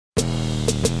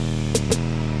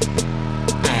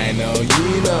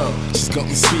she's got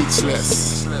me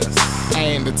speechless. I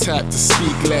ain't the type to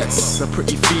speak less. Her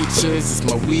pretty features is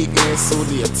my weakness. All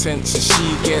the attention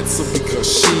she gets, all because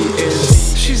she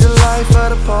is. She's the life of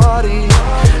the party,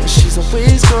 and she's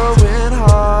always going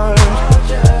hard.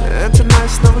 And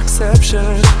tonight's no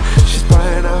exception. She's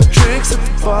buying out drinks at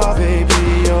the bar, baby.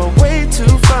 You're way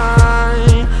too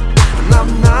fine, and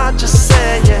I'm not just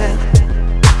saying.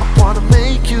 I wanna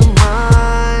make you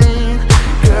mine,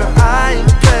 girl. I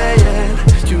ain't playing.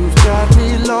 You've got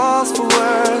me lost for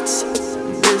words.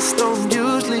 This don't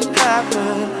usually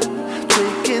happen.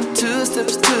 Taking 2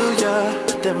 steps to ya,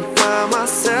 then find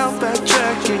myself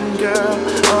backtracking, girl.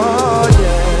 Oh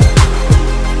yeah.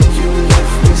 You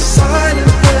left me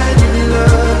silent when you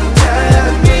looked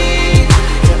at me.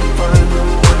 Can't find the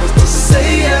words to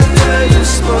say after you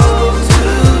spoke to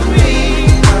me.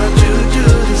 How'd you do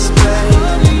this,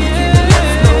 babe? You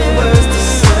left no words to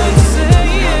say.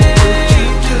 How did you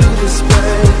do this,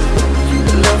 babe? You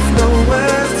left no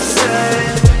words to say.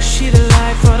 She the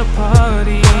life of the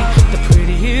party, the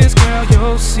prettiest girl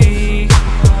you'll see,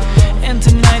 and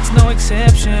tonight's no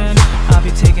exception. I'll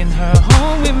be taking her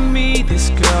home with me. This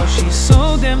girl, she's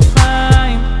so damn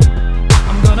fine.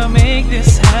 I'm gonna make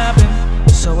this happen,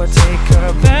 so I take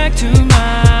her back to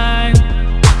mine,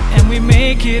 and we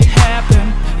make it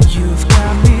happen. You've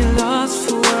got me lost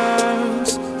for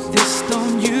words. This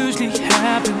don't usually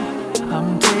happen.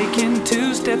 I'm taking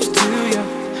 2 steps to you,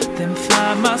 then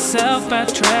find myself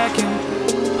backtracking.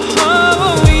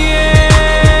 Oh yeah.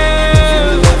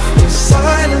 You left me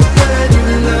silent when you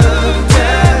looked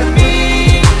at me.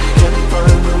 Can't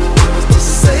find the words to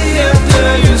say after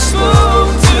you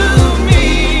spoke to me.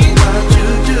 How'd you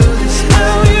do this,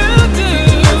 How babe? you do?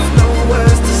 You left no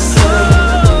words to say.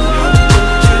 How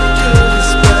did you do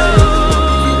this, babe?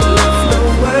 You left no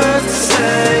words to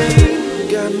say.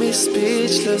 Got me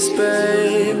speechless,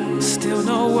 babe. Still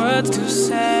no words to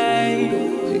say.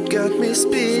 You got me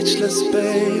speechless,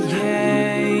 babe.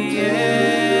 Yeah,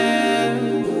 yeah.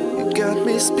 You got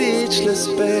me speechless,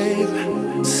 babe.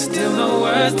 Still no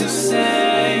words to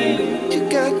say. You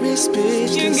got me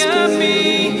speechless, You got babe.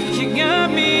 me, you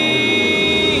got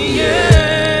me,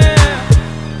 yeah.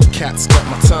 Cat's got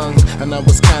my tongue, and I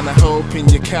was kinda hoping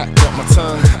your cat got my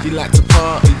tongue. You like to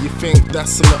party, you think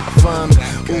that's a lot of fun.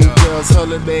 All girls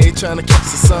holiday, trying to catch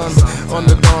the sun. On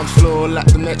the dance floor like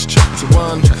the next chapter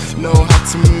 1. Know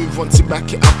how to move, once you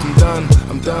back it up, I'm done.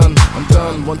 I'm done, I'm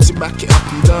done, once you back it up,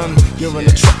 I'm done. You're an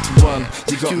attractive one,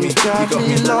 you got me, You got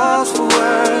me lost for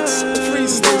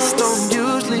words.